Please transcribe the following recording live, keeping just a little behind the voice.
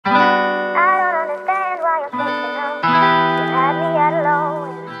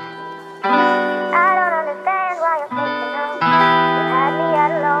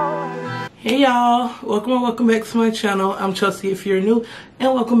Welcome and welcome back to my channel. I'm Chelsie if you're new,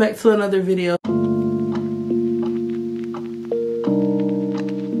 and welcome back to another video.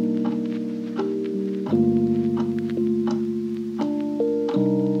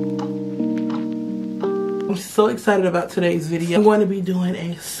 I'm so excited about today's video. I'm going to be doing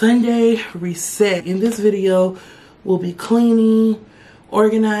a Sunday reset. In this video, we'll be cleaning,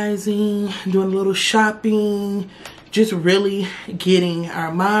 organizing, doing a little shopping, just really getting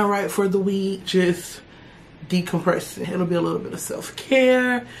our mind right for the week, just decompressing. It'll be a little bit of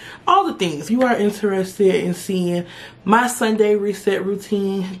self-care, all the things. If you are interested in seeing my Sunday reset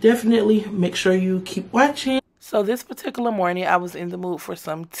routine, definitely make sure you keep watching. So this particular morning, I was in the mood for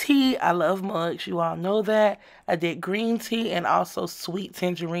some tea. I love mugs, you all know that. I did green tea and also sweet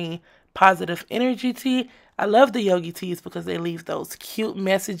tangerine positive energy tea. I love the yogi teas because they leave those cute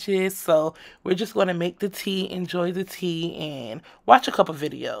messages. So we're just going to make the tea, enjoy the tea, and watch a couple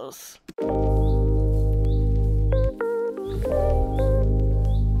videos.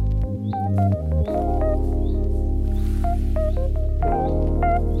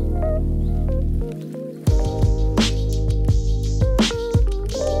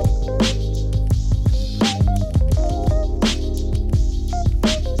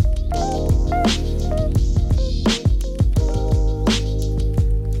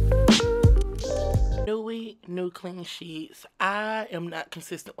 New clean sheets. I am not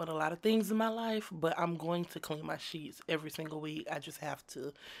consistent with a lot of things in my life, but I'm going to clean my sheets every single week. I just have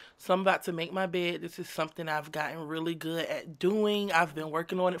to. So I'm about to make my bed. This is something I've gotten really good at doing. I've been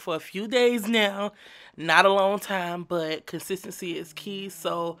working on it for a few days now. Not a long time, but consistency is key.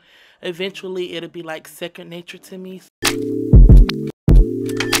 So eventually it'll be like second nature to me.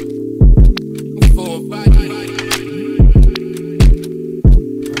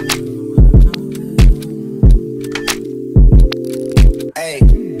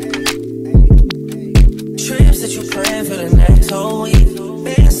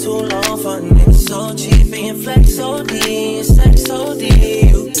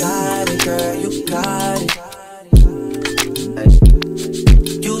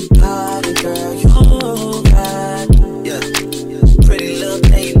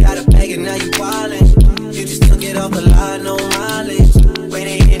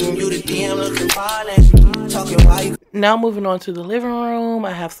 Now moving on to the living room.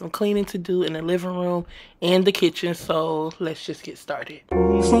 I have some cleaning to do in the living room and the kitchen, so let's just get started.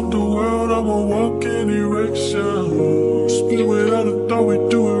 Fuck the world, I'ma walk in erection. Spit without a thought, we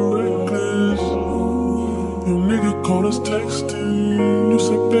do it reckless. Your nigga call us texting. You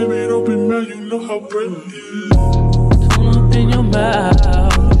said, baby, don't be mad, you know how bread is. Don't open your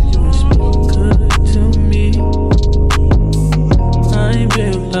mouth, you speak good to me. I ain't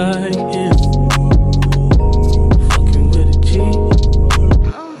built like him.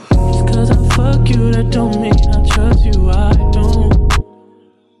 You that don't mean I trust you, I don't.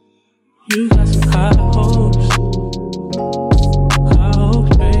 You got some high hopes,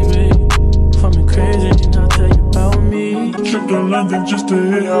 baby. If I'm crazy, and I'll tell you about me. Trip to London just to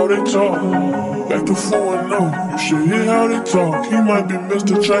hear how they talk. Back to 4-0, you should hear how they talk. He might be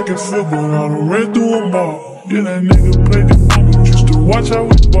Mr. Track and Field, but I done ran through them all. Yeah, that nigga played the game just to watch how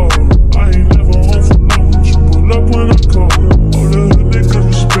we ball. I ain't never home for long, but you pull up when I call. All the hood niggas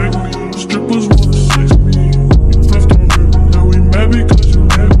respect me. Strippers wanna sex me. You left on me. Now we mad because you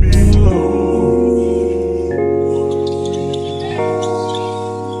let me low.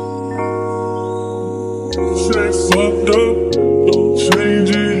 Shit ain't fucked up, don't change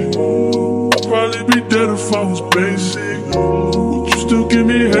it. I'd probably be dead if I was basic. Would you still give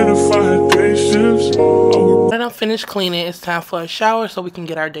me head if I had patience? When I'm finished cleaning, it's time for a shower so we can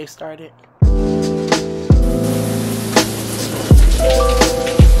get our day started.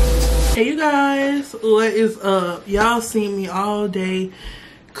 Hey you guys, what is up? Y'all seen me all day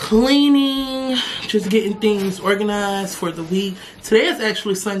cleaning, just getting things organized for the week. Today is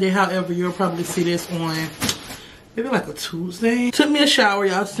actually Sunday, however, you'll probably see this on maybe like a Tuesday. Took me a shower,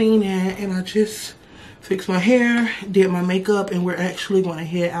 y'all seen that, and I just fixed my hair, did my makeup, and we're actually going to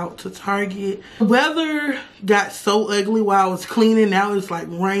head out to Target. The weather got so ugly while I was cleaning. Now it's like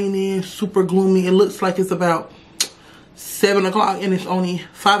raining, super gloomy. It looks like it's about 7 o'clock and it's only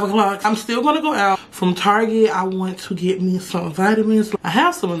 5 o'clock. I'm still gonna go out from Target. I want to get me some vitamins. I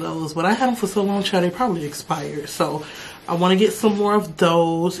have some of those, but I had them for so long, child, they probably expired. So I want to get some more of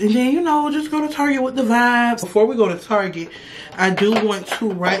those, and then, you know, just go to Target with the vibes. Before we go to Target, I do want to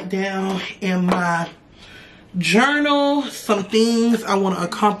write down in my journal some things I want to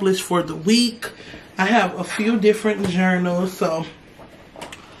accomplish for the week. I have a few different journals. So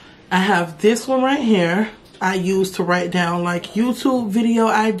I have this one right here. I use to write down like YouTube video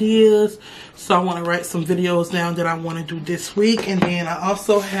ideas. So I want to write some videos down that I want to do this week. And then I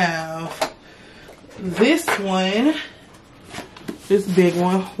also have this one, this big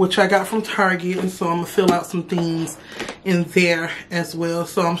one, which I got from Target. And so I'm going to fill out some things in there as well.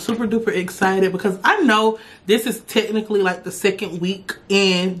 So I'm super duper excited because I know this is technically like the second week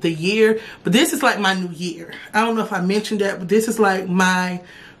in the year, but this is like my new year. I don't know if I mentioned that, but this is like my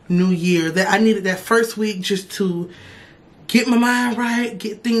new year, that I needed that first week just to get my mind right,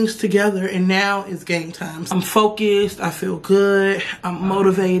 get things together, and now it's game time. I'm focused, I feel good, I'm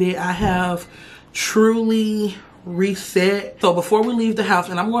motivated, I have truly reset. So before we leave the house,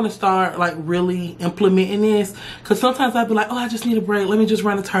 and I'm going to start like really implementing this, because sometimes I'll be like, oh, I just need a break, let me just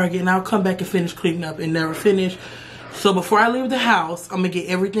run to Target, and I'll come back and finish cleaning up and never finish. So before I leave the house, I'm gonna get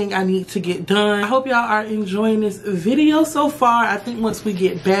everything I need to get done. I hope y'all are enjoying this video so far. I think once we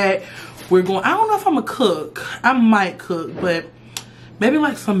get back, we're going, I don't know if I'm gonna cook, I might cook, but maybe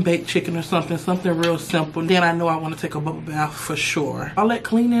like some baked chicken or something real simple. Then I know I want to take a bubble bath for sure. I'll let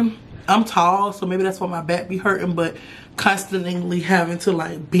cleaning, I'm tall, so maybe that's why my back be hurting, but constantly having to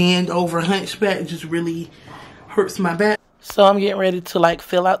like bend over hunchback just really hurts my back. So I'm getting ready to like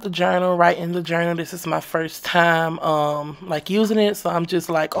fill out the journal, write in the journal. This is my first time like using it, so I'm just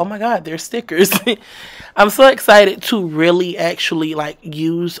like, oh my god, there's stickers. I'm so excited to really actually like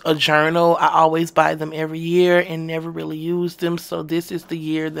use a journal. I always buy them every year and never really use them, so this is the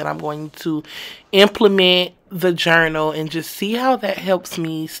year that I'm going to implement the journal and just see how that helps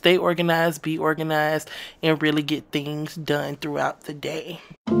me stay organized, be organized, and really get things done throughout the day.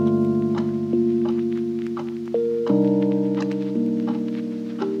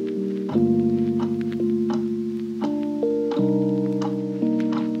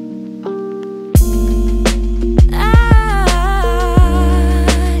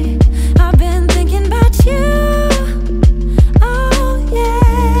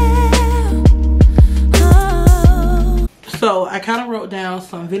 So I kind of wrote down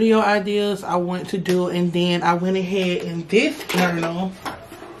some video ideas I want to do, and then I went ahead in this journal,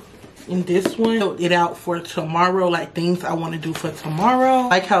 in this one, wrote it out for tomorrow, like things I want to do for tomorrow.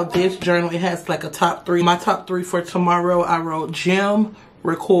 Like how this journal, it has like a top 3. My top 3 for tomorrow, I wrote gym,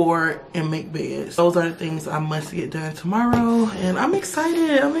 record, and make beds. Those are the things I must get done tomorrow, and I'm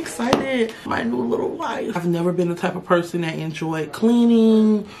excited. I'm excited. My new little wife. I've never been the type of person that enjoyed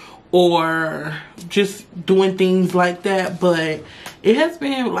cleaning or just doing things like that, but it has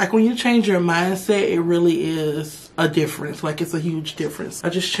been like when you change your mindset, it really is a difference. Like it's a huge difference. I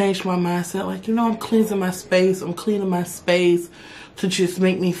just changed my mindset, like, you know, I'm cleansing my space, I'm cleaning my space to just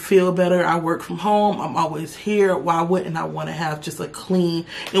make me feel better. I work from home, I'm always here. Why wouldn't I want to have just a clean,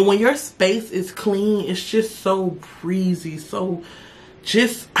 and when your space is clean, it's just so breezy, so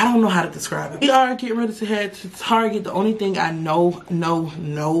just, I don't know how to describe it. We are getting ready to head to Target. The only thing I know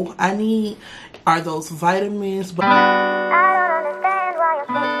I need are those vitamins. But I don't understand why you're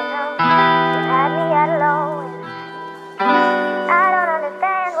thinking of me. You had me at alone. I don't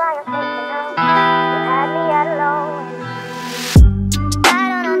understand why you're thinking of me. You had me at alone. I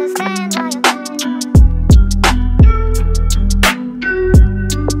don't understand why you're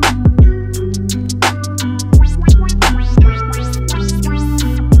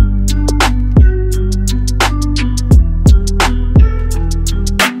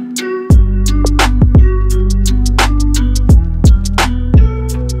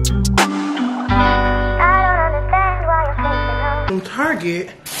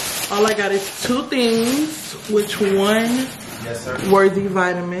Target. All I got is 2 things, which one were the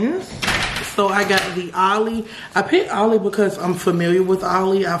vitamins. So I got the Ollie. I picked Ollie because I'm familiar with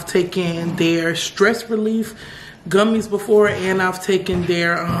Ollie. I've taken their stress relief gummies before, and I've taken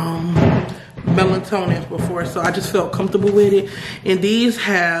their melatonin before, so I just felt comfortable with it. And these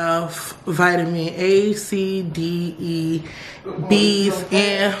have vitamin A, C, D, E, B's,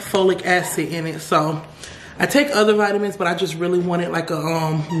 and folic acid in it. So I take other vitamins, but I just really wanted like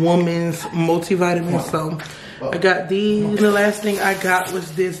a woman's multivitamin, so I got these. And the last thing I got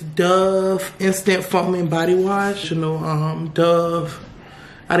was this Dove Instant Foaming Body Wash. You know, Dove.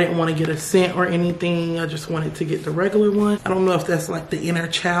 I didn't want to get a scent or anything. I just wanted to get the regular one. I don't know if that's like the inner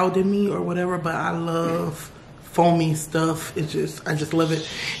child in me or whatever, but I love foamy stuff. It's just, I just love it.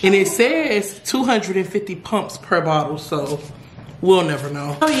 And it says 250 pumps per bottle, so we'll never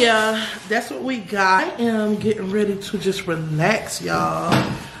know. Oh yeah, that's what we got. I am getting ready to just relax, y'all.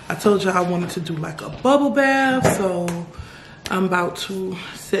 I told y'all I wanted to do like a bubble bath, so I'm about to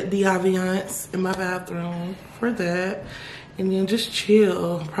set the ambiance in my bathroom for that. and then just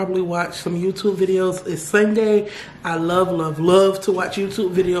chill. Probably watch some YouTube videos. It's Sunday. I love to watch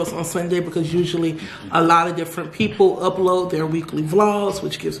YouTube videos on Sunday because usually a lot of different people upload their weekly vlogs,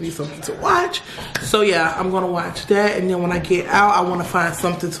 which gives me something to watch. So yeah, I'm gonna watch that, and then when I get out, I want to find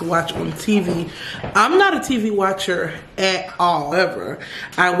something to watch on TV. I'm not a TV watcher at all, ever.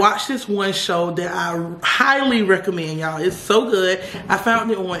 I watched this one show that I highly recommend, y'all. It's so good. I found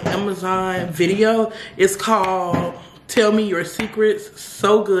it on Amazon Video. It's called Tell Me Your Secrets.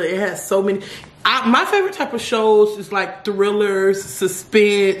 So good. It has so many. My favorite type of shows is like thrillers,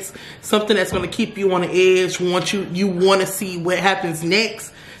 suspense, something that's going to keep you on the edge. You want to see what happens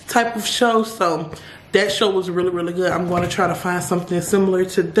next type of show. So that show was really, really good. I'm going to try to find something similar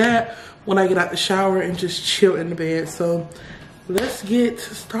to that when I get out the shower and just chill in the bed. So let's get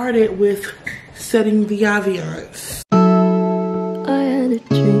started with setting the ambiance. I had a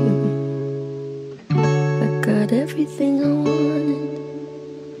dream. I got everything I wanted.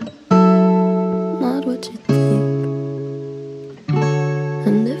 Not what you think.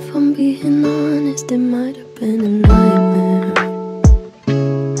 And if I'm being honest, it might have been a nightmare.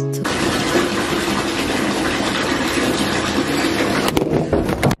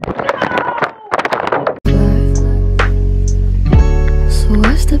 So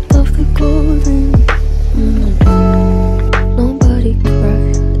I stepped off the golden. Nobody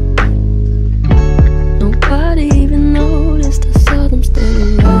cried. Nobody even noticed. I saw them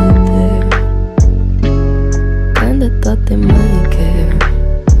standing right there. Kinda thought they might care.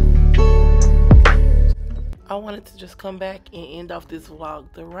 I wanted to just come back and end off this vlog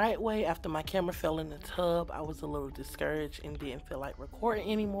the right way. After my camera fell in the tub, I was a little discouraged and didn't feel like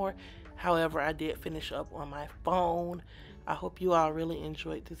recording anymore. However, I did finish up on my phone. I hope you all really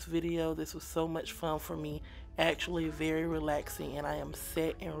enjoyed this video. This was so much fun for me. Actually very relaxing, and I am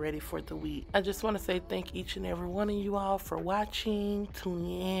set and ready for the week. I just want to say thank each and every one of you all for watching,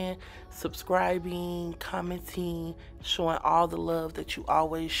 tuning in, subscribing, commenting, showing all the love that you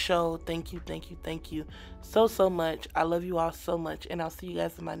always show. Thank you so much. I love you all so much, and I'll see you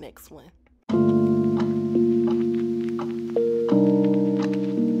guys in my next one.